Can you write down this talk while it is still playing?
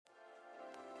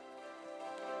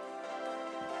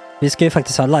Vi ska ju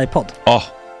faktiskt ha livepodd. Ja,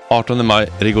 18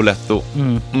 maj, Rigoletto.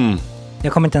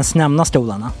 Jag kommer inte ens nämna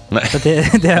stolarna. Nej. För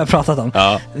det har jag pratat om.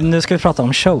 Ja. Nu ska vi prata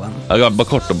om showen. Ja, bara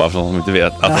kort då, bara för de som inte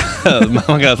vet.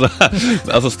 Man kan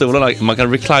alltså stolarna, man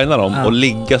kan reclina dem och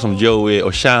ligga som Joey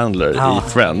och Chandler i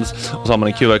Friends. Och så har man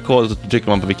en QR-kod och så trycker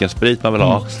man på vilken sprit man vill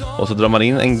ha. Och så drar man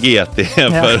in en GT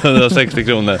för 160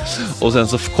 kronor. Och sen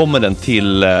så kommer den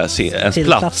till ens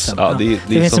plats. Ja, det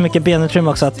finns så mycket benutrymme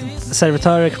också att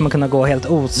servitörer kommer kunna gå helt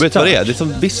ostört. Vet du vad det är? Det är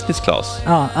som business class.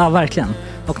 Ja, verkligen.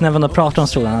 Och när man då pratar om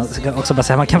stolarna så kan jag också bara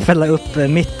säga att man kan fälla upp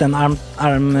mitten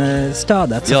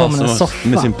armstödet så får man en soffa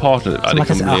med sin partner. Ja, det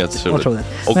kommer bli helt otroligt.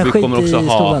 Och men vi kommer också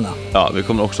stolarna. vi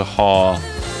kommer också ha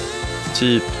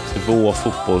typ 2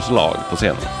 fotbollslag på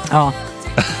scenen. Ja.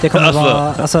 Det kommer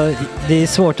vara, alltså det är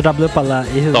svårt att rabbla upp alla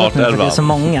i huvudet nu för det är så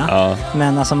många. Ja.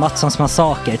 Men alltså Mattssons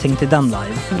massaker, tänk till den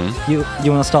live.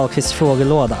 Jonas Dahlqvists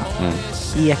frågelåda.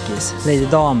 Ekis, Lady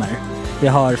Damer. Vi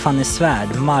har Fanny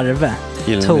Svärd, Marve,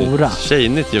 Tora.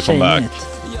 Tjejnytt gör comeback.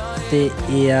 Det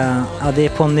är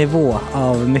på en nivå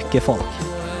av mycket folk.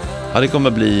 Ja, det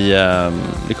kommer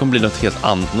bli något helt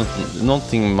annat.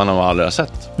 Någonting man har aldrig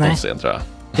sett på scen, tror jag.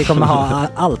 Det kommer ha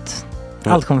allt.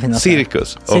 Allt kommer finnas.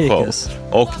 Cirkus.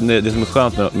 Och det som är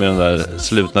skönt med de där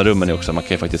slutna rummen är också att man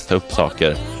kan ju faktiskt ta upp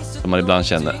saker som man ibland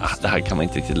känner det här kan man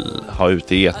inte riktigt ha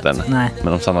ute i etern. Nej.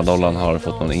 Men om Sanna Dollan har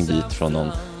fått någon invit från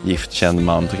någon giftkänd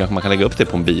man så kanske man kan lägga upp det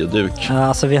på en bioduk. Ja,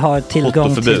 alltså vi har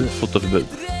tillgång till fotoförbud.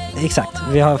 Exakt,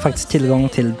 vi har faktiskt tillgång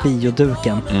till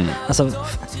bioduken. Alltså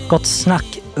gott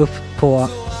snack upp på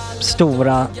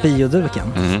stora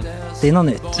bioduken. Det är något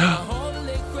nytt.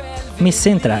 Missa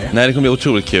inte det här. Nej, det kommer bli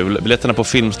otroligt kul. Biljetterna på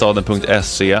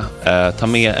filmstaden.se. Ta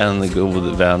med en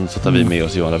god vän så tar vi med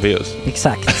oss Johan Rabaeus.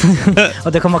 Exakt.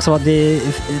 Och det kommer också vara det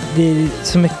är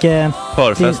så mycket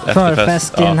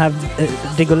förfest i den här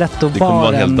Rigoletto-baren. Det kommer vara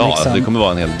en hel dag. Liksom. Det kommer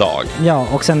vara en hel dag. Ja,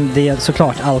 och sen det är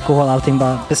såklart alkohol, allting.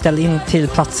 Bara beställ in till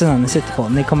platserna ni sitter på.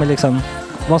 Ni kommer liksom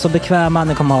vara så bekväma,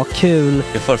 ni kommer ha kul.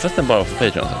 Är förfesten bara för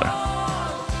Patreon eller?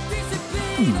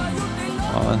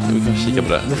 Ja, vi kan kika på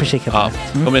det. Vi får kika på det.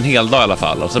 Det kommer en hel dag i alla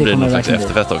fall. Och så blir det någon slags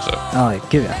efterfest också. Ja,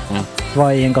 gud ja.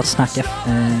 Vad är en gott snack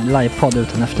livepodd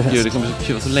utan efterfest? Gud, det kommer bli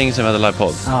kul. Så länge sedan vi hade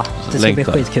livepodd. Ja, det ska bli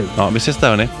skitkul. Ja, vi ses där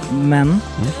hörni. Men,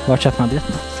 vart köper man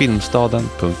biljetterna?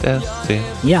 Filmstaden.se.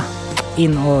 Ja,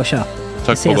 in och köp.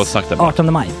 Tack på gott snack där.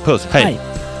 18 maj. Puss, hej.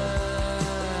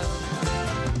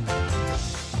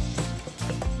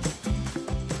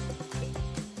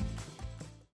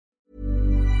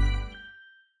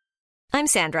 I'm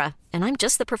Sandra, and I'm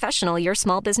just the professional your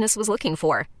small business was looking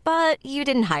for. But you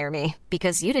didn't hire me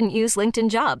because you didn't use LinkedIn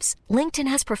Jobs.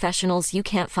 LinkedIn has professionals you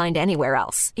can't find anywhere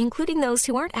else, including those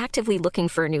who aren't actively looking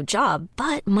for a new job,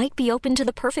 but might be open to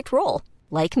the perfect role,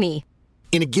 like me.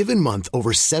 In a given month,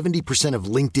 over 70% of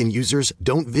LinkedIn users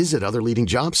don't visit other leading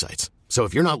job sites. So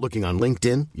if you're not looking on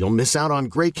LinkedIn, you'll miss out on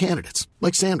great candidates,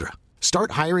 like Sandra.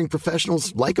 Start hiring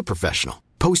professionals like a professional.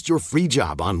 Post your free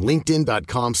job on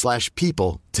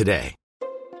linkedin.com/people today.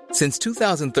 Since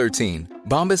 2013,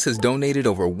 Bombas has donated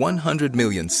over 100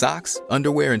 million socks,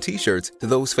 underwear, and T-shirts to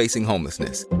those facing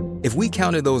homelessness. If we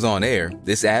counted those on air,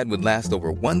 this ad would last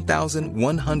over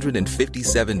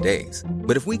 1,157 days.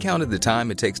 But if we counted the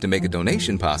time it takes to make a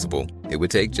donation possible, it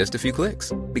would take just a few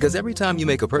clicks. Because every time you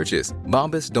make a purchase,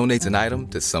 Bombas donates an item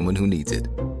to someone who needs it.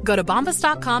 Go to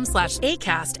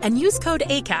bombas.com/ACAST and use code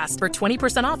ACAST for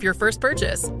 20% off your first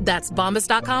purchase. That's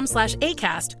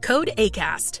bombas.com/ACAST, code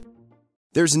ACAST.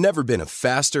 There's never been a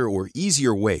faster or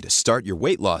easier way to start your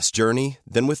weight loss journey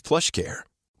than with PlushCare.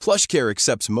 PlushCare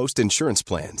accepts most insurance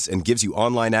plans and gives you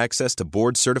online access to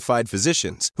board-certified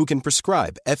physicians who can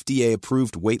prescribe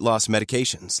FDA-approved weight loss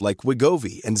medications like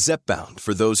Wegovy and Zepbound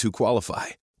for those who qualify.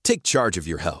 Take charge of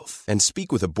your health and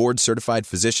speak with a board-certified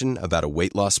physician about a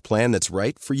weight loss plan that's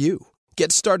right for you.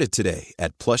 Get started today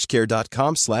at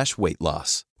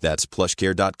plushcare.com/weightloss. That's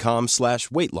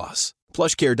plushcare.com/weightloss.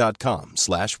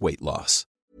 plushcare.com/weightloss.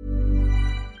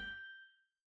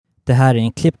 Det här är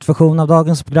en klippt version av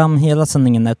dagens program. Hela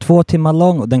sändningen är 2 timmar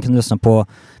lång och den kan du lyssna på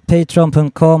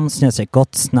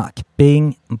patreon.com/gottsnack.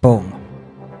 Bing, bong.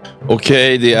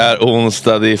 Okej, det är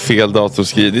onsdag, det är fel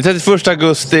datorskriv. Det är 31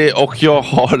 augusti och jag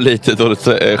har lite dåligt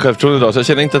självförtroende idag. Så jag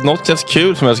känner inte att något känns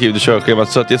kul som jag skrivit i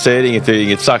körschemat. Så att jag säger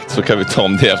inget sagt så kan vi ta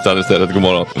om det efter istället. God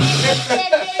morgon.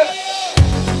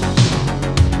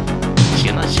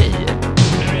 Tjena tjejer.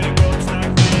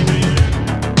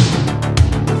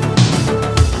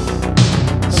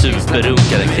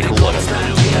 Superrunkare Gregor.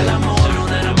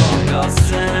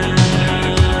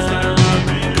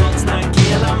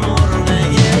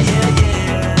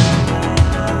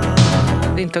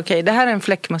 Det är inte okej. Det här är en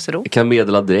fläckmussero. Jag kan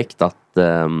meddela direkt att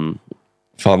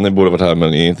Fanny borde varit här,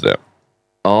 men är inte det.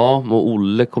 Ja, och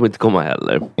Olle kommer inte komma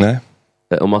heller. Nej.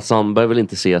 Och Mats Sandberg vill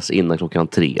inte ses innan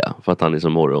 3:00 för att han är så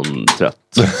morgontrött.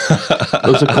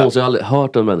 Och så konstigt, jag har aldrig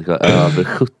hört en människa över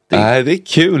 70. Nej, det är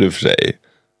kul i och för sig.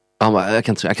 Han bara, jag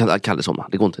kan aldrig somna.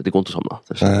 Det går inte att somna.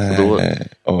 Så då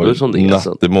är det som det är.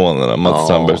 Nattemånaderna, Mats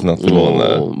Sandbergs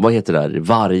nattemånader. Vad heter det där?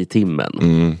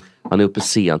 Vargtimmen. Han är uppe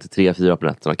sent till 3-4 på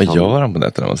nätterna. Vad gör han på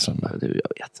nätterna, Mats Sandberg? Jag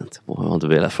vet inte. Jag har inte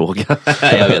velat fråga.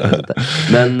 Jag vet inte.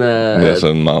 Men det är alltså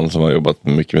en man som har jobbat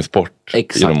mycket med sport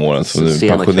genom åren. Som är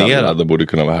pensionerad och borde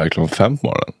kunna vara här 5:00 på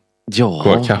morgonen. Ja.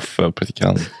 Kolla kaffe och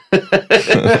praktikant.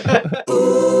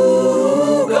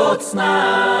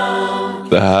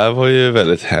 Det här var ju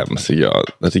väldigt hemskt.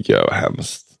 Det tycker jag var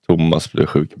hemskt. Thomas blev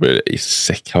sjuk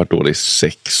har varit dålig i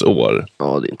 6 år.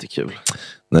 Ja, det är inte kul.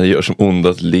 När det gör som ont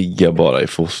att ligga bara i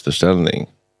fosterställning.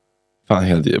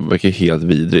 Fan, det verkar helt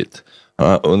vidrigt. Han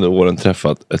har under åren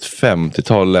träffat ett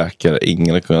 50-tal läkare.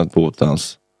 Ingen har kunnat bota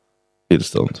hans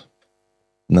tillstånd.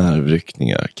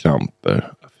 Nervryckningar,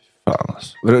 kramper. Fan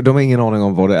alltså. De har ingen aning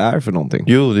om vad det är för någonting.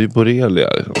 Jo, det är borrelia.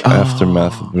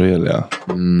 Aftermath borrelia.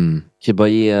 Kan jag bara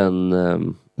ge en...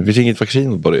 Det finns inget vaccin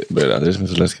mot borrelia. Det är som är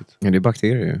så läskigt. Ja, det är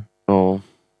bakterier ju. Ja.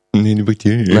 Nej, det är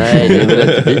bakterier. Nej, det är väl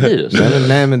ett virus.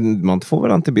 Nej, men man får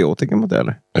väl antibiotika mot det,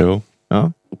 eller? Jo.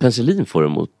 Ja. Penicillin får du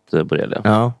mot borrelia.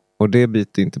 Ja, och det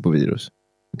biter inte på virus.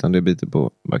 Utan det biter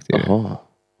på bakterier. Jaha.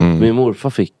 Min morfar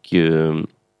fick ju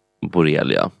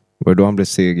borrelia. Var det då han blev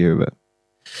seg i huvudet?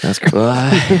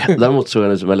 Däremot såg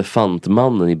han som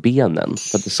elefantmannen i benen.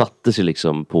 För att det satte sig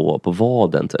liksom på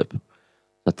vaden typ.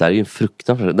 Så att det här är ju en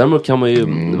fruktansvärd. Däremot kan man ju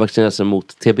vaccinera sig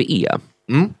mot TBE.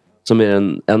 Som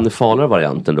är en farligare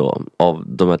varianten då av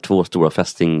de här 2 stora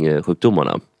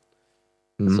fästingsjukdomarna.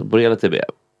 Så borrelia och TBE.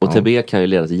 Och TBE kan ju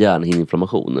leda till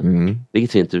hjärnhinneinflammation.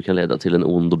 Vilket inte du kan leda till en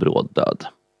ond och bråd död.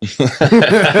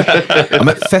 Ja,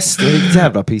 men fästing är ett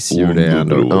jävla pissdjur det är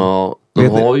ändå. Ja, de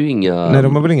har ju inga... Nej,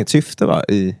 de har väl inget syfte va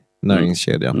i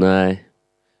näringskedjan. Nej.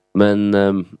 Men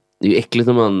det är ju äckligt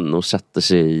när man sätter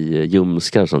sig i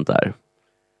ljumskar och sånt där.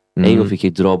 En gång fick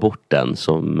jag dra bort den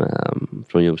som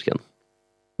från ljumsken.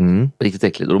 Riktigt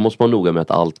äckligt. Och då måste man noga med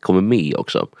att allt kommer med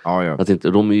också. Ja. Att inte,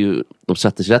 de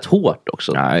sätter sig rätt hårt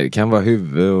också. Nej, det kan vara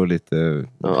huvud och lite...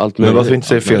 Ja, allt men varför inte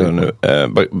säga fel nu?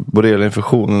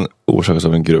 Borrelia-infektionen orsakas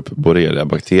av en grupp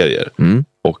borrelia-bakterier.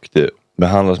 Och det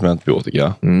behandlas med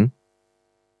antibiotika.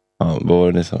 Ja, vad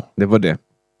var det ni sa? Det var det.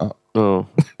 Ja,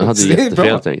 jag hade ju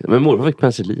jättefel tänkt. Men morfar fick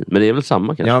penicillin. Men det är väl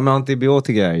samma kanske? Ja, men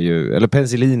antibiotika är ju... Eller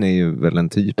penicillin är ju väl en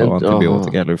typ av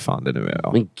antibiotika. Eller hur fan det nu är.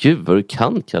 Ja. Men gud, vad du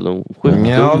kan kalla dem sjukdomar.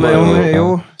 Ja, men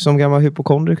jo. Som gammal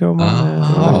hypokondriker.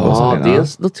 Det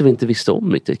är något vi inte visste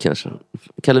om riktigt kanske.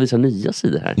 Kalle visar nya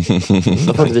sidor här.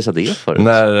 Varför har inte visat det förut?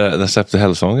 När släppte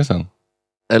hälsoångesten?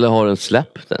 Eller har den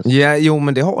släppt det? Ja, jo,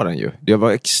 men det har den ju. Jag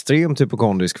var extremt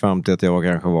hypokondrisk fram till att jag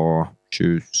kanske var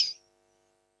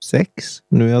 26.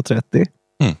 Nu är jag 30.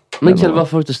 Men Kalle,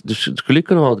 varför du skulle ju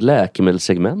kunna ha ett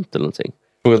läkemedelssegment eller någonting?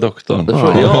 Fråga doktorn.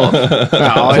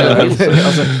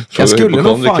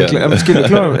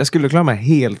 Jag skulle klara mig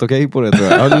helt okej på det, tror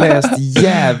jag. Jag har läst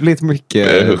jävligt mycket.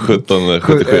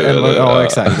 1777. Ja,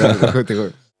 exakt.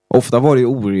 77. Ofta var det ju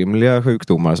orimliga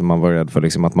sjukdomar som man var rädd för.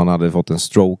 Liksom att man hade fått en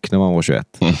stroke när man var 21.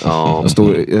 Ja.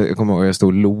 Jag kommer ihåg, jag stod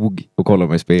och log och kollade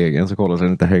mig i spegeln. Så kollade så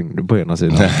den inte hängde på ena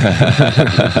sidan.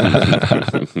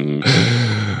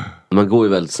 Man går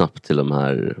ju väldigt snabbt till de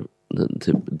här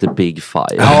typ the big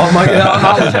five. Ja,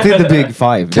 alltid the big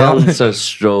five. Cancer,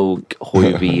 stroke,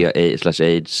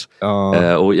 HIV/AIDS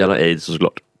och gärna AIDS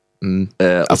såklart.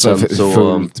 Alltså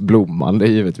fullt blommande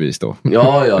givetvis då.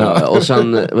 Ja.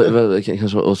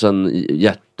 Och sen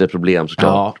hjärteproblem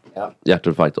såklart.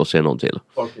 Hjärtinfarkt och sen någon till.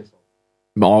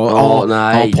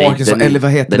 Parkinson. Eller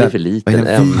vad heter det? Den är för liten.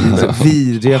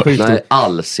 Vidriga sjukdom. Nej,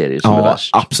 alls är det som är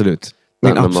värst. Absolut.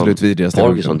 Min absolut vidrigaste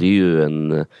Parkinson, det är ju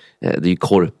det är ju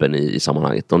korpen i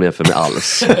sammanhanget. De jämför med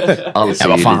alls. Alls är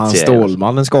vad fan,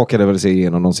 Stålmannen skakade väl sig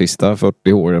igenom de sista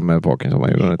 40 åren med Parkinson.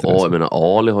 Jag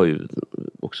menar, Ali har ju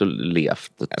också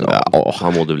levt.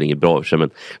 Han mådde väl inget bra i sig,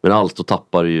 men allt då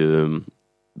tappar ju,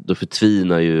 då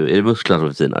förtvinar ju, är det musklerna som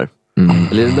förtvinar?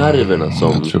 Eller är det nerverna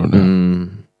som... Jag tror det.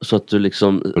 Så att du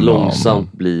liksom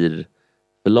långsamt blir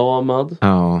förlamad.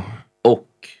 Och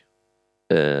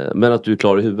men att du är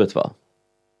klar i huvudet, va?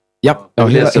 Ja,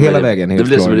 hela vägen. Det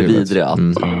blir som det vidriga.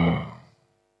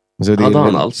 Hade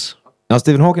han alls? Ja,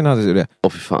 Stephen Hawking hade ju det.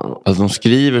 Fy fan. Alltså de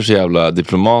skriver så jävla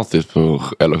diplomatiskt på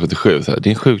 1177. Så här, det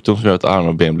är en sjukdom som gör att armar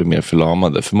och ben blir mer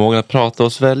förlamade. Förmågan att prata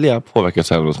och svälja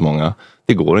påverkas även hos många.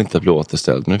 Det går inte att bli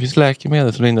återställd. Men det finns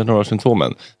läkemedel som lindrar några av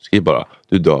symptomen. Skriv bara,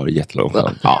 du dör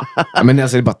jättelångsamt. Ja. Men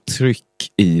alltså det är bara tryck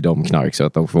i dem knark så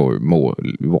att de får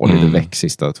vara lite väck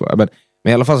sista två. Men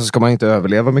Men i alla fall så ska man inte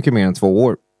överleva mycket mer än 2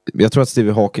 år. Jag tror att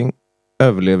Stephen Hawking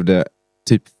överlevde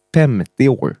typ 50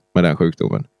 år med den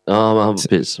sjukdomen. Ja, men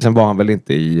precis. Sen var han väl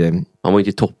inte i... Han var inte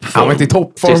i toppform. Han var inte i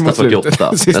toppform. Sista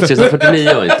 48. Sista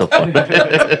 49 var i toppform.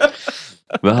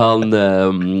 Men han,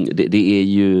 det är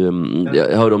ju...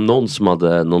 Jag hörde om någon som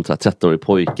hade, någon 13-årig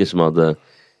pojke som hade...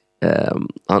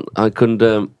 Han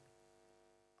kunde...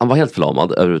 Han var helt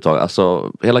förlamad överhuvudtaget.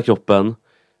 Alltså, hela kroppen.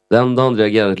 Det enda han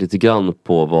reagerade lite grann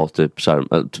på var typ så här,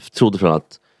 trodde från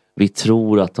att vi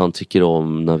tror att han tycker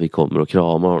om när vi kommer och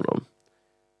kramar honom.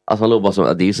 Alltså han låg bara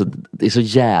som, det är så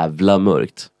jävla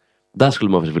mörkt. Där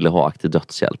skulle man vilja ha aktiv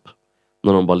dödshjälp.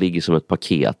 När de bara ligger som ett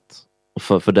paket.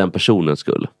 För den personens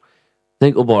skull.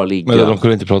 Tänk att bara ligga. Men de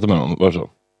kunde inte prata med honom, var det så?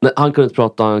 Nej, han kunde inte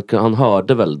prata, han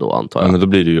hörde väl då antar jag. Ja, men då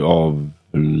blir det ju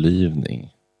avlivning.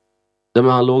 Nej,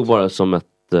 men han låg bara som ett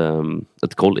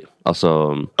kolli.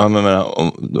 Alltså... Ja, men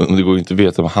om det går ju inte att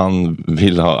veta om han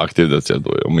vill ha aktiv dödshjälp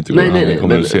då. Om inte nej, han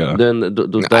kommunicera. Nej,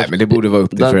 men det borde vara upp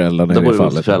till föräldrarna i det fallet. Det borde vara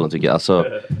upp till föräldrarna tycker jag. Alltså...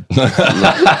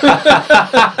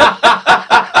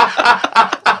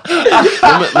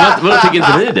 men tycker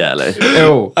inte ni det eller?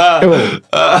 Jo.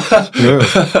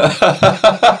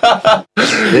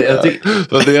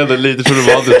 Det är ändå lite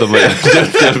problematiskt om man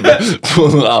hjälper på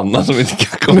någon annan som inte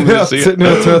kan kommunicera. Nu är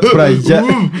jag trött på det här.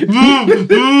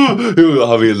 Jo,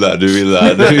 han vill det. Du vill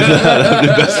det. Du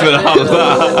är bäst för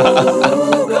alla.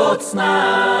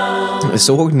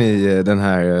 Såg ni den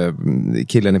här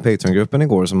killen i Patreon-gruppen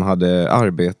igår som hade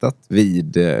arbetat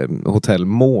vid Hotell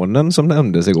Månen som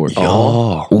nämndes igår?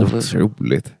 Ja,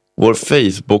 otroligt. Vår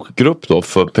Facebook-grupp då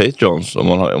för Patreons om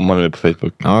man är på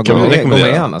Facebook. Ja, gå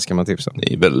med annars kan man tipsa.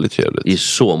 Det är väldigt trevligt. Det är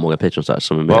så många Patreons här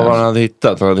som är med. Vad var han hade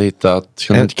hittat? Han hade hittat,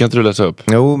 kan inte du läsa upp?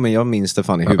 Jo, men jag minns det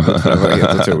fan i huvudet för det var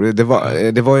helt otroligt.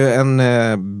 Det var ju en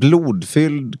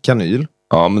blodfylld kanyl.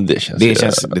 Ja, men det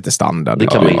känns lite standard. Det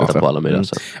kan man hitta på alla möjliga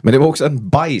sätt. Men det var också en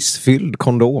bajsfylld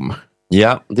kondom.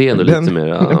 Ja, det är ändå lite mer...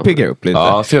 Den piggar upp lite.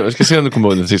 Ja, jag ska se om du kommer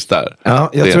ihåg den sista där. Ja,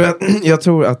 jag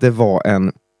tror att det var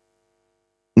en...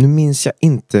 Nu minns jag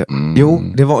inte. Jo,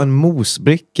 det var en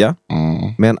mosbricka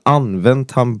med en använd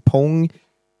tampong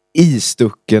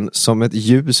istucken som ett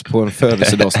ljus på en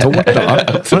födelsedagstårta.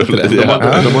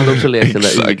 De hade också lekt den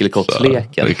där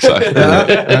igelkottsleken. Exakt.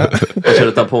 Och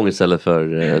körde tampong istället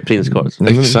för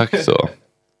prinskorv. Exakt så.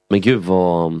 Men gud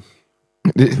vad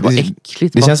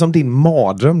äckligt. Det känns som din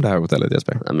mardröm det här hotellet,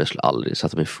 Jesper. Nej, men jag skulle aldrig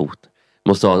sätta min fot.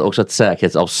 Måste ha också ett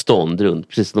säkerhetsavstånd runt.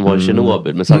 Precis som de har i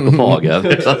Tjernobyl med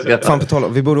sarkofager. Fan på tal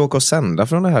om, vi borde åka och sända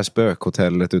från det här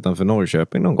spökhotellet utanför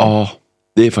Norrköping någon gång. Ja,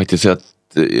 det är faktiskt att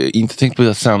inte tänkt på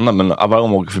att sända, men varje gång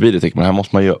man åker förbi det tänker man,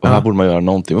 här borde man göra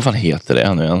någonting. Vad fan heter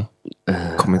det nu igen?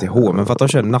 Kommer inte ihåg, men för att de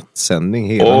kör nattsändning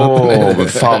hela natten. Men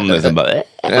fan liksom bara...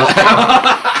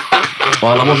 Och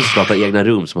alla måste skapa egna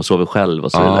rum som man sover själv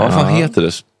och så vidare. Vad fan heter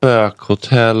det?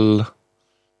 Spökhotell...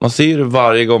 Man ser det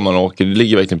varje gång man åker. Det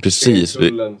ligger verkligen precis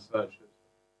vid...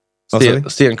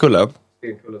 Stenkullen?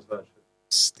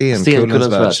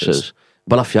 Stenkullens värdshus.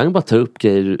 Balafjang bara tar upp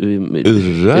grejer i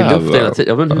luften hela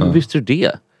tiden. Ja, men hur visste du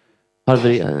det?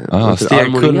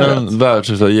 Stenkullens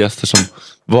värdshus har gäster som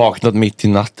vaknat mitt i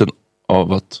natten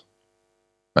av att...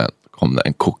 Men kom det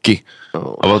en cookie.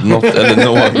 Av att något eller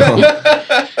någon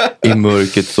i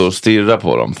mörkret så stirrar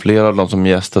på dem. Flera av dem som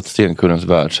gästat Stenkullens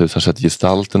värdshus har sett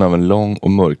gestalten av en lång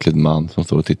och mörklig man som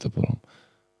står och tittar på dem.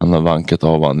 Han har vankat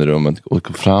av andra rummet och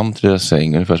gått fram till deras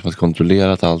säng ungefär som att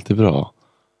kontrollera att allt är bra.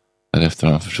 Därefter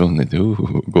har han försvunnit.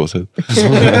 Gåset.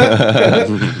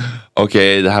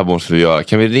 Okej, det här måste vi göra.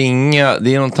 Kan vi ringa?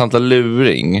 Det är någon tanta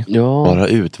luring. Ja. Bara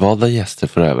utvalda gäster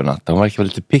för övernatta. Hon verkar vara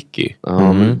lite picky.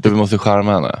 Vi måste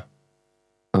charma henne.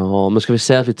 Ja, men ska vi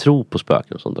säga att vi tror på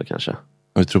spöken och sånt då kanske?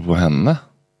 Vi tror på henne.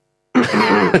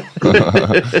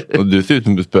 Och du ser ut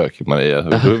som ett spöke, Maria.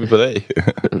 Hur tror vi på dig?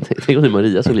 Tänk om det är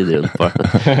Maria som glider runt bara.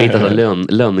 Hittar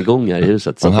lönngångar i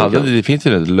huset. Det finns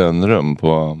ju ett lönnrum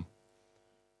på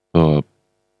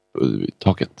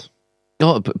taket.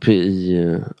 Ja,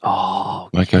 Man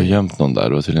verkar ha gömt någon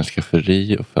där. Och till en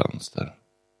skafferi och fönster.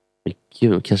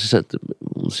 Gud, kanske sett.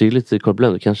 Hon ser lite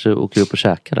korblönd. Kanske åker upp och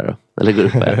käkar där då. Eller går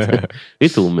upp och äter. Det är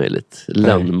inte omöjligt.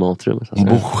 Lönnmatrum. Hon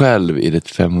bor själv i det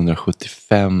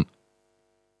 575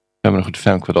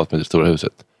 kvadratmeter stora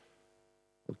huset.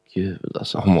 Gud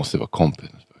alltså. Hon måste vara kompis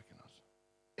med spöken.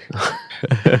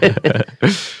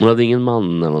 Hon hade ingen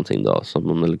man eller någonting då.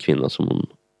 Eller kvinna som hon...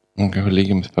 Hon kanske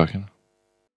ligger med spöken.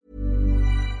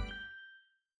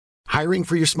 Hiring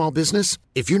for your small business?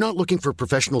 If you're not looking for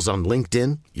professionals on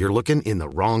LinkedIn, you're looking in the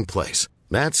wrong place.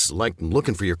 That's like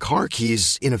looking for your car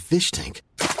keys in a fish tank.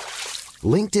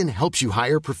 LinkedIn helps you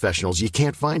hire professionals you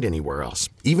can't find anywhere else,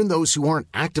 even those who aren't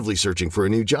actively searching for a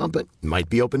new job but might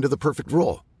be open to the perfect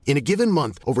role. In a given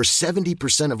month, over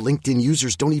 70% of LinkedIn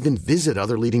users don't even visit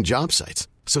other leading job sites.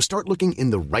 So start looking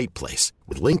in the right place.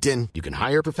 With LinkedIn, you can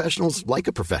hire professionals like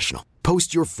a professional.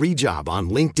 Post your free job on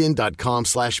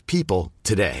linkedin.com/people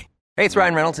today. Hey, it's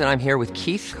Ryan Reynolds, and I'm here with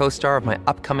Keith, co-star of my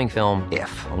upcoming film,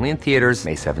 If, only in theaters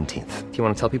May 17th. Do you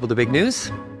want to tell people the big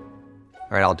news?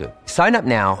 All right, I'll do it. Sign up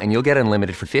now and you'll get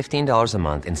unlimited for $15 a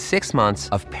month and 6 months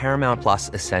of Paramount Plus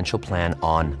Essential Plan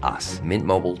on us.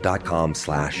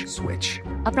 MintMobile.com/switch.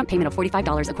 Upfront payment of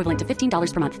 $45 equivalent to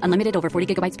 $15 per month. Unlimited over 40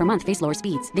 gigabytes per month. Face lower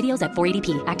speeds. Videos at 480p.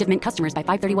 Active Mint customers by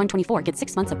 531.24 get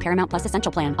 6 months of Paramount Plus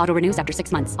Essential Plan. Auto renews after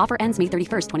 6 months. Offer ends May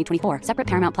 31st, 2024. Separate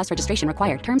Paramount Plus registration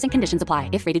required. Terms and conditions apply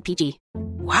if rated PG.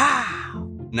 Wow.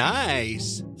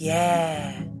 Nice.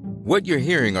 Yeah. What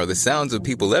you're hearing are the sounds of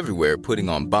people everywhere putting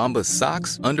on Bombas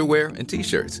socks, underwear, and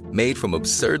T-shirts made from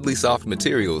absurdly soft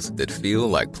materials that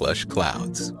feel like plush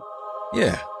clouds.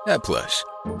 Yeah, that plush.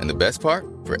 And the best part?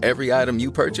 For every item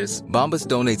you purchase, Bombas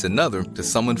donates another to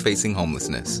someone facing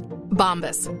homelessness.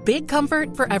 Bombas. Big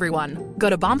comfort for everyone. Go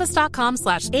to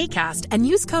bombas.com/ACAST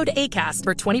and use code ACAST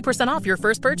for 20% off your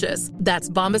first purchase.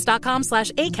 That's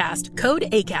bombas.com/ACAST. Code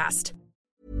ACAST.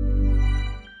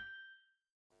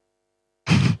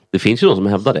 Det finns ju någon som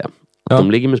hävdar det. Att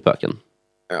de ligger med spöken.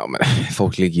 Ja, men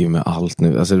folk ligger ju med allt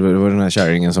nu. Alltså, det var den här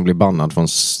kärringen som blev bannad från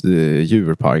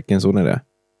djurparken, så är det.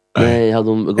 Nej, hade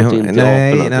hon gått in till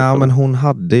nej, men hon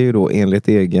hade ju då enligt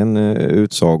egen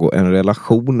utsago en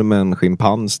relation med en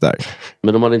schimpans där.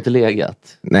 Men de hade inte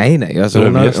legat? Nej. Alltså,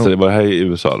 det var här i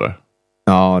USA där.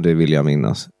 Ja, det vill jag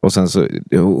minnas. Och sen så,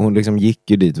 hon liksom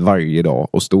gick ju dit varje dag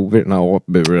och stod vid den här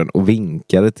apburen och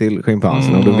vinkade till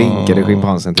schimpansen. Och då vinkade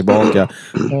schimpansen tillbaka.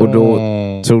 Och då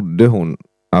trodde hon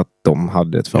att de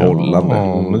hade ett förhållande.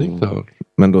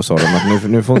 Men då sa de att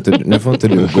nu får inte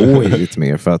du gå hit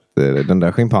mer, för att den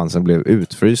där schimpansen blev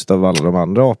utfryst av alla de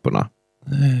andra aporna.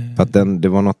 För att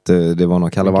det var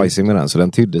något kallavajsing med den, så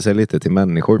den tydde sig lite till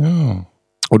människor.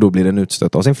 Och då blir den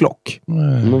utstött av sin flock.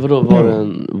 Men vadå,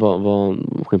 var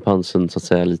schimpansen så att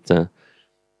säga lite...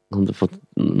 Har du fått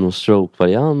någon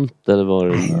stroke-variant? Eller var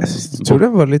det... Jag tror det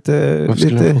var lite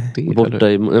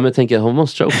borta i... Nej, men jag tänker, har man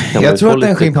stroke? Jag tror att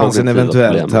den schimpansen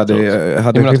eventuellt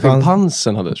hade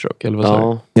schimpansen hade stroke, eller vad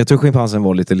sa du? Jag tror schimpansen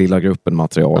var lite lilla gruppen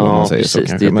material. Ja, om man säger precis,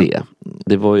 så, det är det.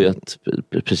 Det var ju ett...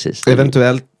 Precis.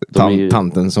 Eventuellt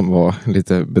tanten som var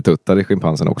lite betuttad i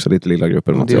schimpansen också, lite lilla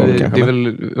gruppen material. Det är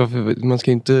väl... Man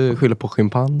ska inte skylla på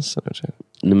schimpansen.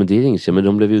 Nej, men det är inget. Men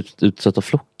de blev utsatta av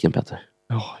flocken, Peter.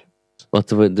 Ja.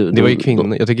 Det var ju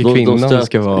kvinnan. Jag tycker kvinnan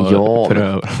ska vara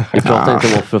förövare. Vi pratar inte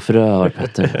om att vara förövare,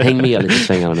 Petter. Häng med lite i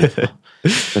svängarna nu.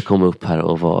 Jag kommer upp här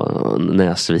och var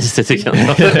näsvis, det tycker jag.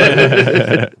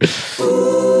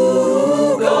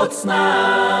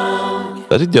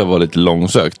 Det tyckte jag var lite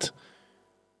långsökt.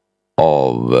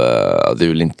 Det är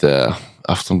väl inte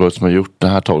Aftonbladet som har gjort den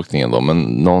här tolkningen då, men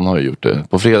någon har ju gjort det.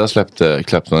 På fredag släppte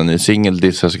Clapton en ny singel,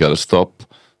 This Has Gotta Stop,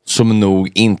 som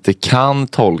nog inte kan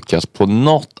tolkas på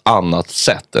något annat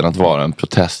sätt än att vara en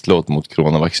protestlåt mot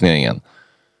coronavaccineringen.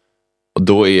 Och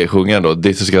då är sjungaren då,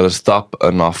 This has gotta stop,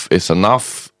 enough is enough,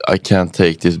 I can't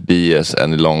take this BS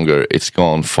any longer, it's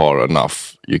gone far enough,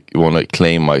 you wanna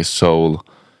claim my soul,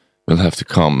 you'll have to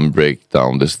come and break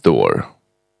down this door.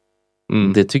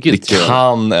 Det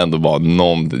kan ändå vara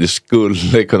någonting. Det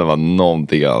skulle kunna vara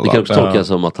någonting annat. Det kan också tolkas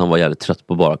som att han var jävligt trött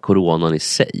på bara coronan i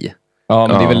sig. Ja,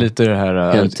 men det är väl lite det här...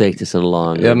 Can't take this any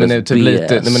longer. Ja, men typ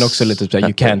lite, men också lite så här,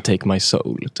 you can't take my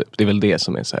soul typ. Det är väl det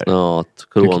som är så här. Ja, att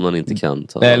coronan inte kan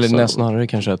ta. Nej, eller snarare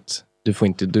kanske att du får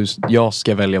inte, jag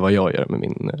ska välja vad jag gör med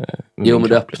min... Jo, men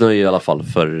det öppnar ju i alla fall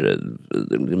för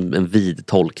en vid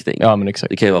tolkning. Ja, men exakt.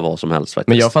 Det kan ju vara vad som helst faktiskt.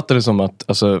 Men jag fattar det som att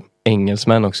alltså,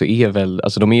 engelsmän också är väl,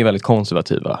 alltså de är väldigt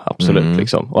konservativa, absolut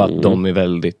liksom. Och att de är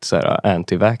väldigt så här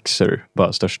anti-vaxxer,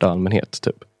 bara största allmänhet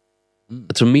typ.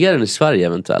 Jag tror mer än i Sverige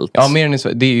eventuellt. Ja, mer än i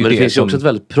Sverige. Det är ju men det finns ju också ett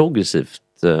väldigt progressivt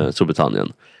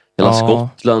Storbritannien. Hela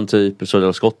Skottland typ,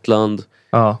 södra Skottland.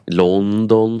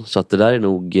 London, så att det där är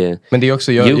nog men det är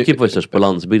också UKIP var störst på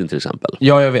landsbygden till exempel.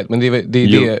 Ja, jag vet, men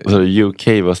det UK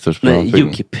var störst på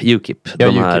landsbygden. UKIP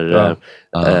de här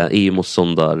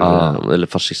EU-motståndare eller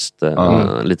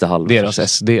fascister, lite halv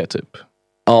deras SD typ.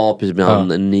 Ja, precis, med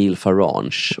han Neil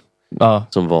Farage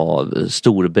som var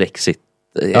stor Brexit.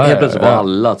 Helt plötsligt var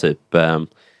alla typ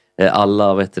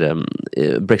alla, vad heter det,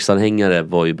 Brexit-anhängare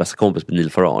var ju bästa kompis med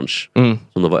Neil Farage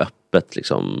som då var öppet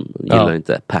liksom, gillar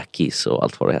inte packies och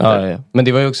allt vad det heter. Ja. Men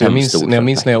det var ju också, jag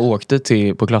minns när jag åkte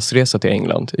på klassresa till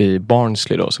England i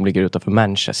Barnsley då, som ligger utanför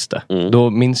Manchester. Då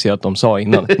minns jag att de sa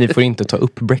innan, ni får inte ta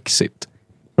upp Brexit.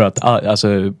 För att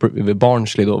alltså,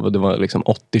 Barnsley då, det var liksom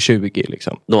 80-20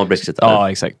 liksom. De var Brexit.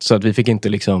 Ja, exakt. Så att vi fick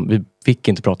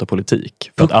inte prata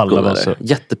politik. För att alla var så...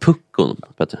 Jättepuckon,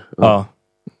 Petter. Ja.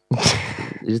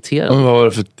 Irriterande. Men vad var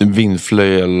det för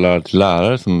vindflöjlar till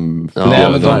lärare som...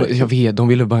 Nej, men de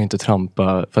ville bara inte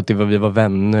trampa. För att vi var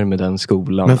vänner med den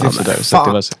skolan. Men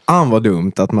fan vad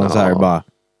dumt att man så här bara...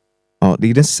 Ja, det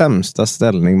är den sämsta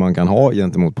ställning man kan ha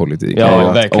gentemot politik.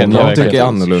 Ja, verkligen. Om någon tycker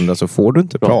annorlunda så får du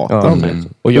inte prata om det.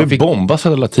 Och jag fick bombas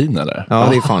av latin eller? Ja,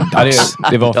 det är fan dags.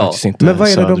 Det var faktiskt inte. Men vad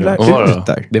är det de lär ut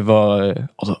där? Det var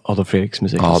Adolf Fredriks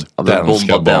musik. Ja, den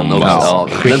ska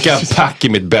bombas. Skicka en pack i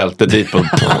mitt bälte dit på...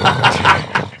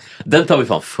 Den tar vi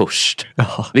fan först.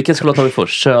 Vilken skola tar vi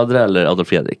först? Södra eller Adolf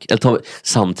Fredrik? Eller tar vi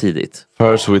samtidigt?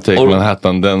 First we take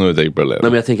Manhattan, then we take Berlin. Nej,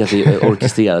 men jag tänker att vi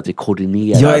orkestrerar, att vi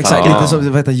koordinerar. Ja, exakt. Lite som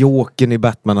vad heter Jokern i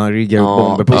Batman. Han riggar upp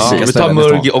bomber på olika vi tar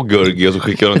Murgi och Gurgi och så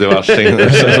skickar de till varsin.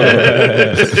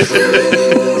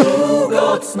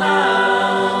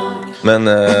 Men,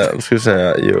 vad ska vi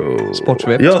säga?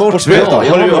 Sportsvep. Ja, sportsvep.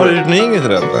 Har du gjort något inget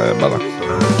till den, Balla?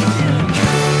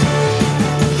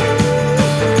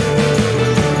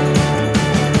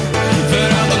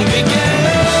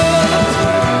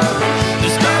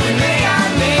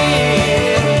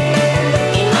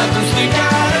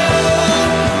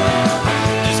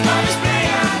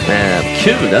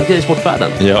 Kul, den är i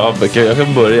sportvärlden. Ja, jag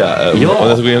kan börja. Om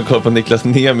jag ska gå in och kolla på Niklas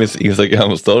Nemis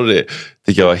Instagram-story,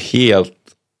 tycker jag var helt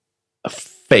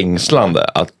fängslande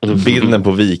att bilden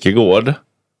på Wikegård,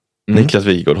 Niklas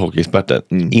Wikegård, hockeyexperten,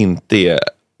 inte är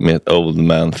med ett old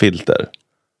man-filter.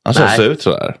 Han ser ut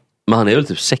sådär. Men han är väl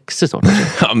typ 60 snart.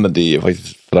 Ja, men det är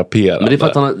faktiskt frapperande. Men det är för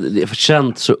att han har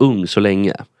känt så ung så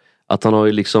länge. Att han har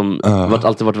ju liksom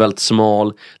alltid varit väldigt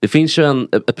smal. Det finns ju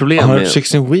ett problem med... Han har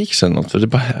 16 weeks eller något. För det,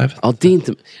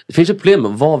 det finns ju ett problem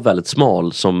med att vara väldigt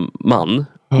smal som man.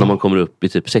 När man kommer upp i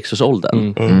typ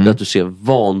 6-årsåldern. Att du ser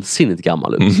vansinnigt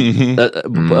gammal ut.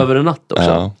 Över en natt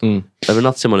också. Över en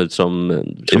natt ser man ut som...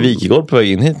 Är Wikegård på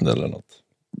väg in hit eller något?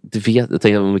 Jag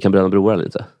tänker om vi kan bränna broar eller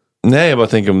inte. Nej, jag bara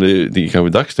tänker om det kanske är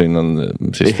dags då innan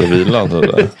sista vilan.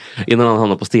 Innan han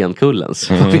hamnar på Stenkullens.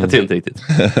 Jag vet inte riktigt.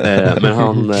 Men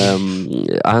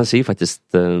han ser ju faktiskt...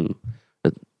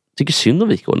 jag tycker synd om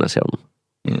Wikegård när jag ser honom.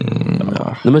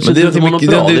 Men det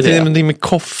är någonting med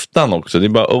koftan också. Det är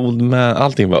bara old man.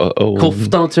 Allting bara old.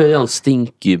 Koftan och tröjan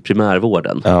stinker ju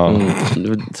primärvården. Ja.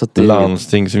 Så att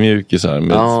landstingsmjukisar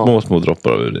med små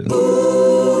droppar av urin.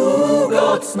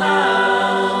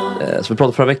 Så vi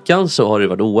pratade förra veckan, så har det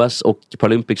varit OS och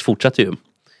Paralympics fortsätter ju.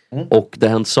 Och det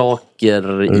har hänt saker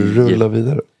rullar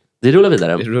vidare. Det rullar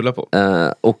vidare. Det rullar på.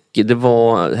 Och det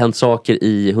var hänt saker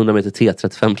i 100 meter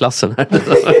T35-klassen här.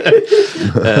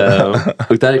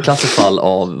 Och det här är klassiskt fall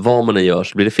av vad man än gör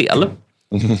så blir det fel.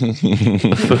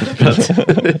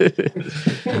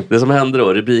 Det som händer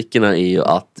då, rubrikerna är ju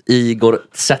att Igor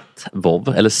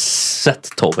Setvov, eller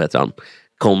Settov heter han,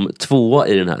 kom 2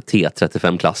 i den här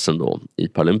T35-klassen då i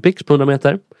Paralympics på 100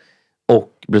 meter. Och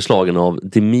blev slagen av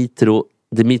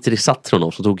Dimitri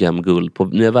Satronov som tog hem guld på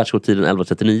nya världsrekordtiden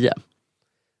 11.39.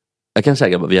 Jag kan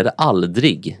säga att vi hade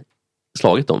aldrig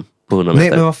slagit dem på 100 meter.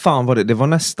 Nej, men vad fan var det? Det var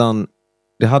nästan...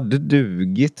 Det hade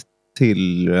dugit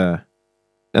till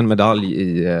en medalj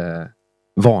i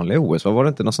vanliga OS. Var det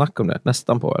inte något snack om det?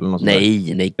 Nästan på eller något.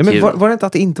 Nej. Men var det inte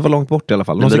att det inte var långt bort i alla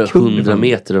fall? Men 100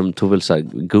 meter, de tog väl så här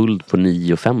guld på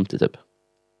 9.50 typ.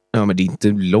 Ja, men det är inte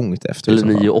långt efter. Eller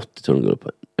 9.80 tog de guld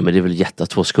på. Ja, men det är väl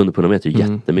 2 sekunder på 100 meter,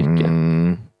 jättemycket.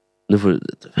 Nu får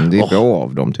det är bra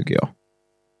av dem tycker jag.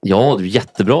 Ja, det är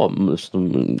jättebra.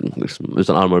 Liksom,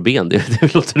 utan armar och ben. Det är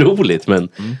väl otroligt. Men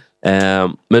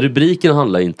rubriken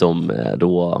handlar inte om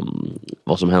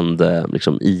vad som hände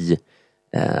liksom,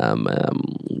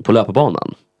 på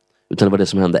löparbanan. Utan det var det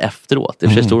som hände efteråt. Det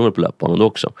är stod på löparbanan då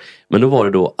också. Men då var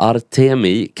det då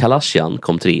Artemi Kalashian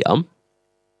kom 3.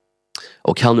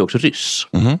 Och han är också ryss.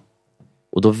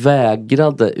 Och då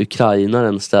vägrade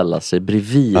ukrainaren ställa sig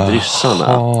bredvid ryssarna.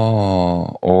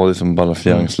 Det är som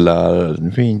Balafjangs lärare.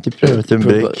 Du får inte prata om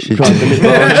Brexit.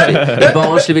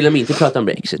 Barnslig vill de inte prata om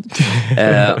Brexit.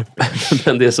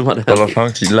 Men det som hade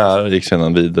Balafjangs lärare gick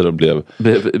sedan vidare och blev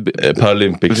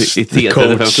Paralympics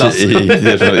coach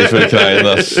för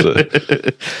Ukrainas.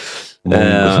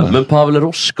 Men Pavel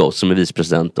Roshkov som är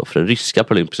vicepresident för den ryska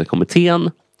paralympiska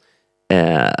kommittén,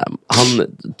 han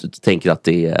tänker att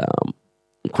det är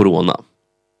corona.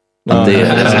 Att det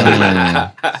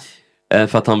är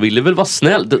för att han ville väl vara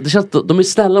snäll. Det känns att de är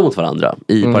snälla mot varandra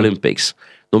i Paralympics.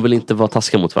 De vill inte vara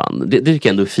taskiga mot varandra. Det tycker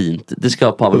jag ändå är fint. Det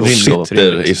ska Pavel också. Vi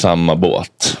sitter i samma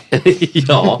båt.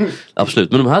 Ja,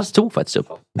 absolut. Men de här stod faktiskt upp.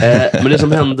 Men det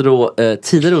som hände då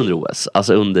tidigare under OS,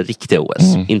 alltså under riktiga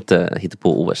OS, inte hitta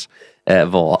på OS,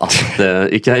 var att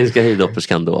ukrainska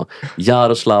höjdhopperskan då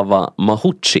Jaroslava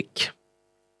Mahuchik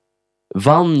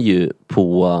vann ju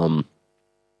på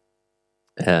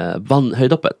vann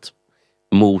höjdhoppet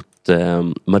mot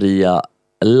Maria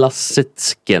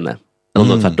Lasitskene.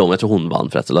 Tvärtom, jag tror hon vann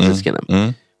förresten, Lasitskene.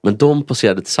 Men de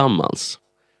poserade tillsammans.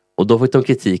 Och då fick de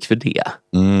kritik för det.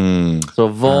 Så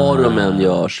vad de än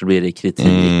gör så blir det kritik.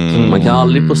 Man kan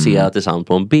aldrig posera tillsammans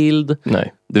på en bild.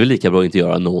 Nej. Det är väl lika bra att inte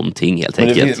göra någonting helt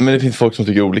enkelt. Men det finns folk som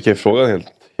tycker olika i frågan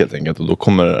helt enkelt. Och då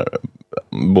kommer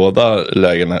båda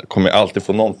lägena kommer alltid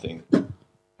få någonting.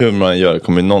 Hur man gör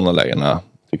kommer någon av lägena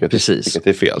tycka att det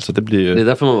är fel. Så det blir ju... Det är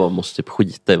därför man bara måste typ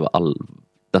skita i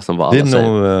nästan vad alla säger.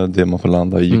 säger. Det är nog det man får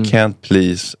landa. You can't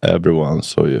please everyone,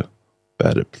 so you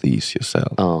better please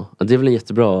yourself. Ja, det är väl en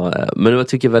jättebra. Men jag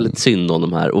tycker väldigt synd om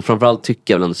de här. Och framförallt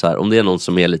tycker jag väl så här, om det är någon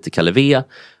som är lite Kalevé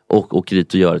och åker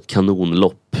dit och gör ett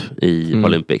kanonlopp i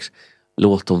Olympics,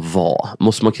 låt dem vara.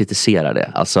 Måste man kritisera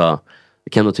det? Alltså,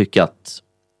 jag kan då tycka att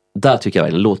där tycker jag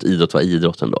verkligen, låt idrott vara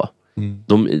idrott ändå.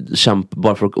 De kämpar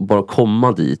bara för att bara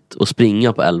komma dit och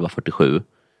springa på 11:47.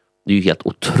 Det är ju helt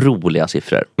otroliga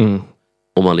siffror.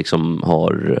 Om man liksom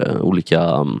har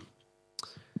olika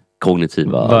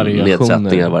kognitiva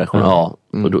nedsättningar, variationer. Ja,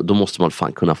 och då måste man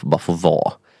fan kunna bara få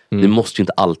vara. Det måste ju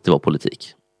inte alltid vara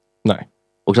politik. Nej.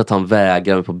 Och så att han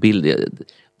vägrar på bild. Det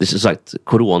är så sagt,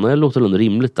 corona låter ändå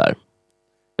rimligt där.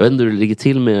 Jag vet inte hur det ligger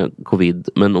till med covid,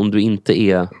 men om du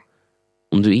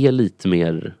är lite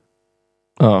mer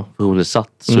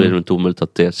funktionsnedsatt så är det inte omöjligt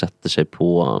att det sätter sig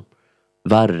på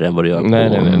värre än vad det gör på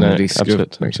nej,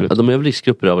 riskgrupp. Absolut. Ja, de är väl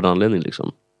riskgrupper av en anledning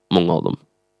liksom. Många av dem.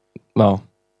 Ja.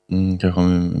 Kanske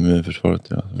med försvaret,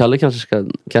 ja. Kalle kanske ska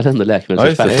ändå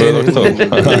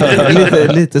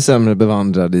läkemedelsexpert. lite sämre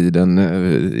bevandrad i den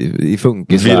i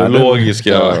funkisvärlden.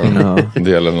 Virologiska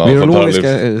delen av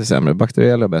virologiska sämre,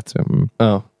 bakteriella bättre.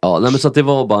 Ja, nej, men så att det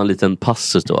var bara en liten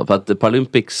passus då. För att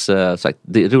Paralympics sagt,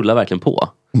 det rullar verkligen på.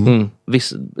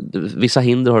 Vissa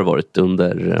hinder har det varit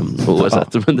under OS,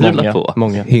 men det rullar på.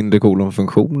 Många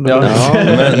hinder:-funktion. Ja.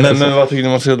 Men vad tycker ni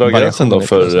man ska dra gränsen då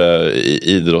för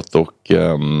idrott och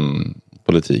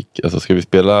politik? Alltså ska vi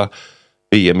spela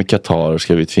VM i Qatar?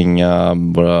 Ska vi tvinga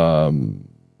våra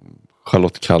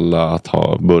Charlotte Kalla att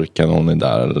ha burkan när hon är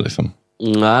där? Eller liksom?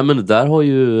 Nej, men det där har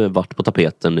ju varit på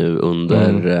tapeten nu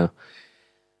under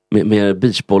med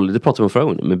beachvolley, det pratade vi om förra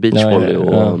gången, med beachvolley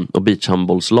och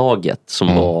beachhandbollslaget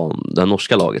som var det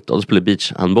norska laget. Och de spelade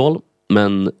beachhandboll,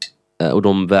 men och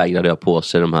de vägrade ha på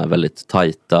sig de här väldigt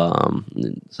tajta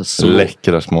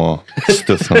läckra små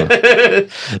stussarna.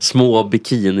 små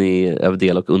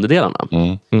bikini-överdel och underdelarna.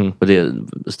 Och det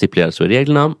stipuleras så i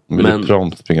reglerna. Men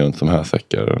prompt springer runt som här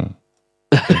säckar.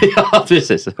 Ja,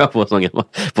 precis. Jag får sån gammal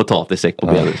potatissäck på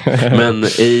benet. Men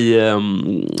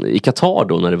i Qatar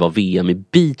då, när det var VM i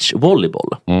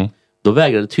beachvolleyboll, då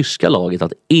vägrade tyska laget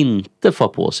att inte få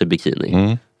på sig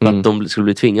bikini. För att de skulle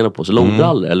bli tvingade på sig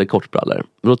långbrallor eller kortbrallor.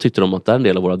 Men då tyckte de att det är en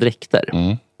del av våra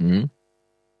dräkter.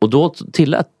 Och då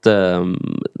tillät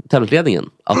tävlingsledningen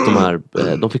att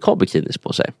de fick ha bikinis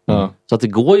på sig. Så att det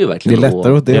går ju verkligen. Det är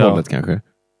lättare åt det hållet kanske.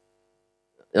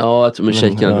 Ja, jag tror men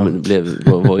shakerna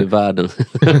var ju världen.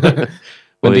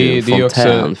 Men det är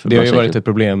också, det har ju varit ett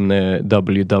problem när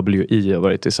WWE har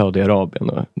varit i Saudiarabien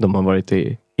och de har varit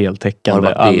i heltäckande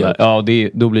alla.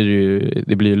 Då blir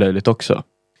det blir ju löjligt också.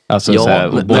 Alltså så här,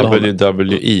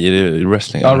 WWE, är det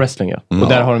wrestling? Ja, wrestling, ja. Och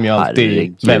där har de ju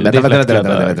alltid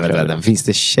vänta. Finns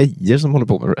det tjejer som håller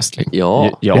på med wrestling?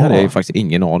 Ja. Det hade jag ju faktiskt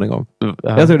ingen aning om.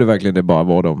 Jag trodde verkligen det bara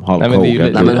var de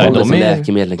halvkågade. Nej, men de är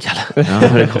läkemedlen, Kalle.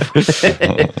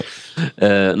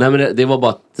 Nej, men det var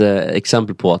bara ett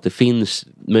exempel på att det finns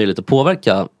möjlighet att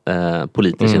påverka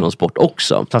politiskt inom sport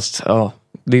också. Fast,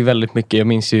 det är väldigt mycket. Jag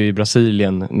minns ju i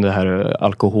Brasilien det här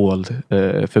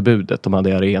alkoholförbudet de hade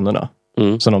i arenorna.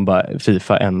 Som de bara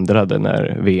FIFA ändrade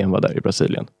när VM var där i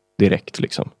Brasilien. Direkt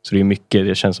liksom. Så det är mycket,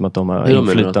 det känns som att de har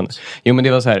inflytande. Jo, men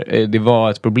det var så här, det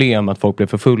var ett problem att folk blev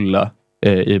för fulla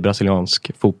i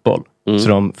brasiliansk fotboll. Så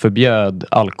de förbjöd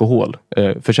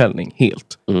alkoholförsäljning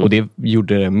helt. Och det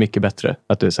gjorde det mycket bättre.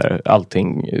 Att det är så här,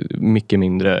 allting mycket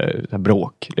mindre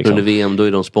bråk. Liksom. Under VM då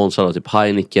är de sponsrade av typ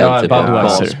Heineken, typ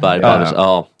Carlsberg.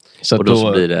 Så och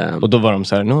då blir det... Och då var de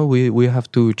så här, no, we have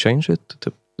to change it.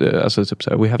 Typ. Alltså typ så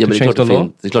här, we have to change the law.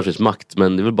 Det är klart det finns makt,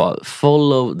 men det är väl bara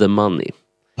follow the money.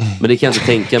 Men det kan jag inte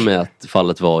tänka mig att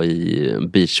fallet var i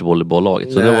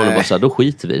beachvolleybolllaget. Så då var det bara så här, då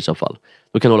skiter vi i så fall.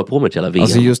 Då kan hålla på med det hela VM.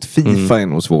 Alltså just FIFA är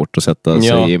nog svårt att sätta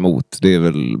sig emot. Det är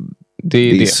väl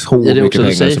det är så mycket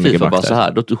pengar som ligger bakom. Så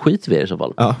här, då skiter vi i det i så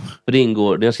fall. För det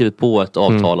ingår, det har skrivit på ett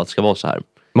avtal att det ska vara så här.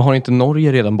 Men har inte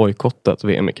Norge redan bojkottat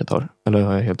VM i Qatar? Eller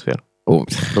har jag helt fel? Och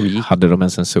hade de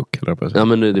ens en suck? Ja,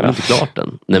 men det är inte klart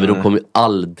än. Nej, men de kommer ju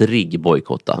aldrig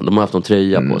bojkotta. De har haft en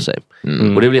tröja på sig.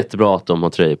 Och det är väl jättebra att de har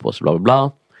tröja på sig, bla bla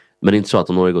bla. Men det är inte så att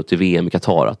om Norge går till VM i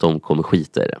Qatar att de kommer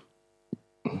skita i det.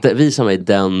 Visa mig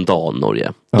den dagen,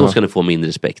 Norge. Då ska ni få min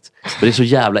respekt. Men det är så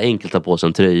jävla enkelt att ta på sig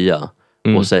en tröja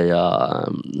och säga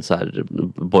så här,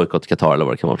 bojkott Qatar eller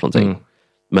vad det kan vara för någonting.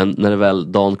 Men när det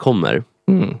väl dagen kommer,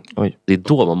 det är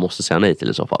då man måste säga nej till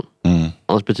i så fall.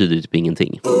 Annars betyder det typ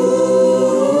ingenting.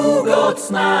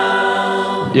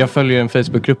 Jag följer en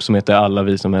Facebookgrupp som heter Alla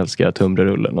vi som älskar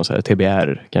Tumbrarullen och så här,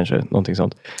 TBR kanske, någonting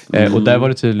sånt. Och där var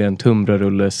det tydligen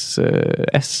Tumbrarulles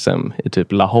SM i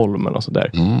typ Laholmen och så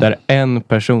där. Där en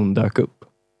person dök upp.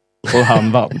 Och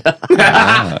han vann.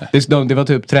 Det var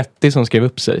typ 30 som skrev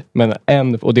upp sig. Men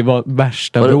och det var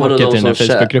värsta bråket i den här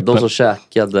Facebookgruppen. De som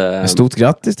käkade... Stort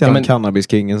grattis till den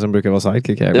cannabiskingen som brukar vara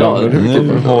sidekick här. Ja,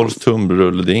 nu hålls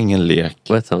Tumbrarulle, det är ingen lek.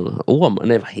 Vad heter han? Åman?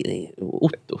 Nej, vad heter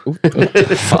Otto?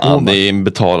 Fan, det är en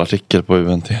betalartikel på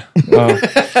UNT. Ja.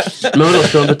 Men då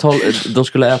skulle de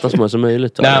skulle äta så mycket som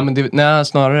möjligt då? Nej,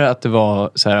 snarare att det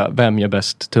var så här, vem gör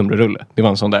bäst Tumbrarulle? Det var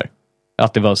en sån där.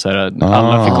 Att det var så här,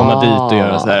 alla fick komma dit och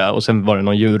göra så här. Och sen var det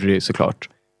någon jury såklart.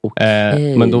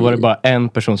 Men då var det bara en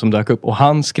person som dök upp. Och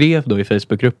han skrev då i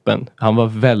Facebookgruppen. Han var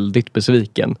väldigt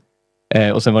besviken.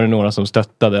 Och sen var det några som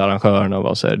stöttade arrangörerna och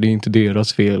var så här, det är inte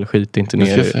deras fel, skit inte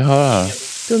ner er.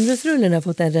 Tumbrarullen har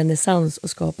fått en renässans och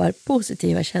skapar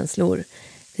positiva känslor.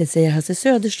 Det säger Hasse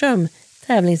Söderström,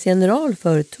 tävlingsgeneral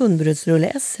för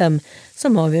Tunnbrödsrulle-SM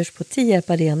som avgörs på Tierp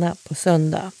Arena på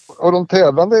söndag. Och de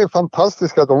tävlande är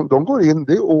fantastiska. De går in,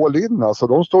 det är all in. Alltså,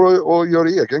 de står och gör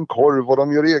egen korv och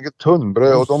de gör eget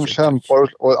tunnbröd och de kämpar.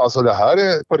 Och, alltså det här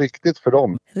är på riktigt för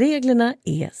dem. Reglerna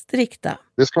är strikta.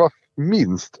 Det ska vara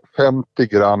minst 50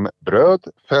 gram bröd,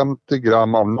 50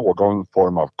 gram av någon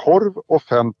form av korv och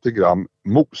 50 gram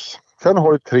mos. Sen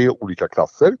har du 3 olika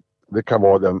klasser. Det kan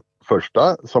vara den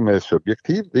första som är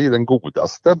subjektiv, det är den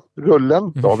godaste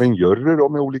rullen. Då har vi en jury då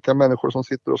med olika människor som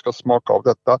sitter och ska smaka av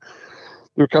detta.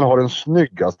 Du kan ha den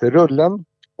snyggaste rullen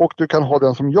och du kan ha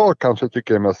den som jag kanske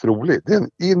tycker är mest rolig. Det är den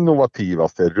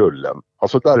innovativaste rullen.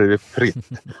 Alltså där är det fritt.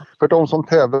 För de som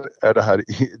tävlar är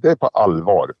det är på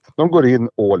allvar. De går in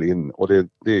all in och det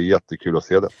är jättekul att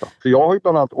se detta. För jag har ju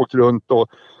bland annat åkt runt och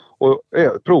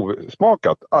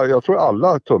provsmakat. Jag tror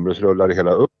alla tunnbrödsrullar i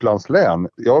hela Upplands län.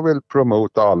 Jag vill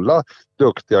promota alla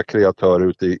duktiga kreatörer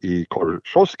ute i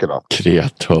korvkioskerna.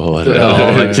 Kreatörer? Ja,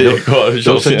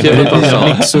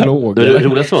 korvkioskerna. Det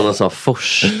roligaste var när han sa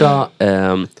första...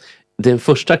 det är en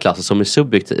första klass som är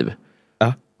subjektiv.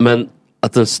 Ja. Men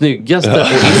att den snyggaste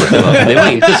det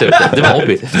var inte subjektivt. Det var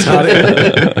objektivt.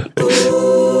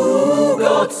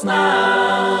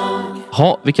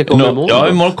 Vilka kommer imorgon? Ja,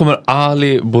 imorgon kommer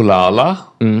Ali Bolala.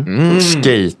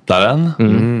 Skataren.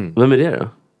 Vem är det då?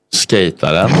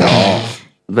 Skataren. Ja.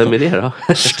 Vem är det då?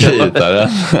 Skataren.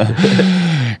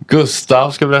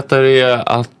 Gustav ska berätta det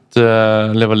att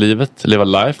leva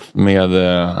life med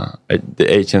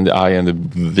the H and the I and the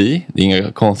V. Det är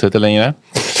inga konstigheter längre.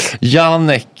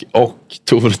 Jannik och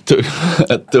Tore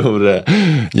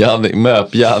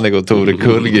Jannik och Tore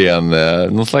Kullgren.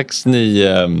 Någon slags ny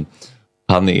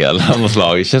panel av något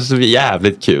slag. Det känns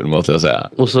jävligt kul måste jag säga.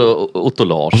 Och så Otto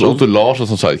Larsson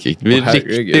som sidekick. Det blir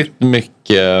riktigt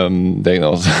mycket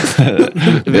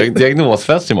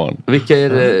diagnosfest imorgon. Vilka är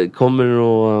det kommer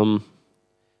att...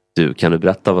 Du, kan du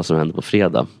berätta vad som händer på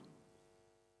fredag?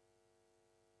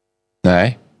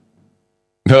 Nej.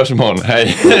 Vi hörs imorgon.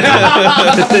 Hej.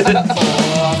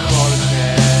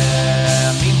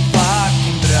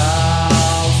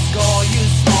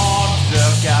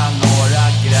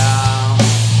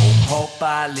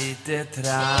 Lite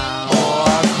tram och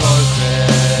Jorge,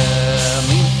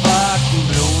 min fucking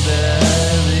broder.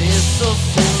 Det är så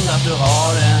synd att du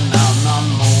har en annan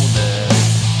moder.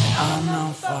 En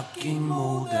annan fucking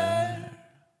moder.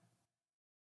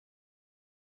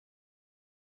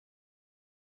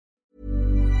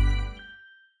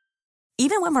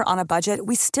 Even when we're on a budget,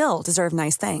 we still deserve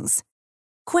nice things.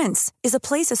 Quince is a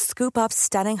place to scoop up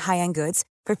stunning high-end goods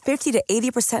for 50 to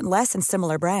 80% less than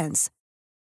similar brands.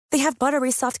 They have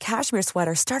buttery soft cashmere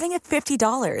sweaters starting at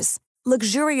 $50,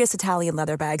 luxurious Italian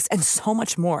leather bags, and so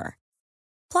much more.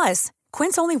 Plus,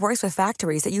 Quince only works with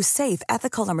factories that use safe,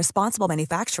 ethical, and responsible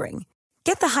manufacturing.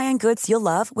 Get the high-end goods you'll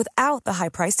love without the high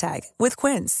price tag with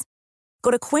Quince.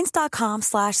 Go to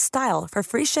quince.com/style for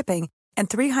free shipping and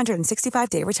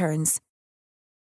 365-day returns.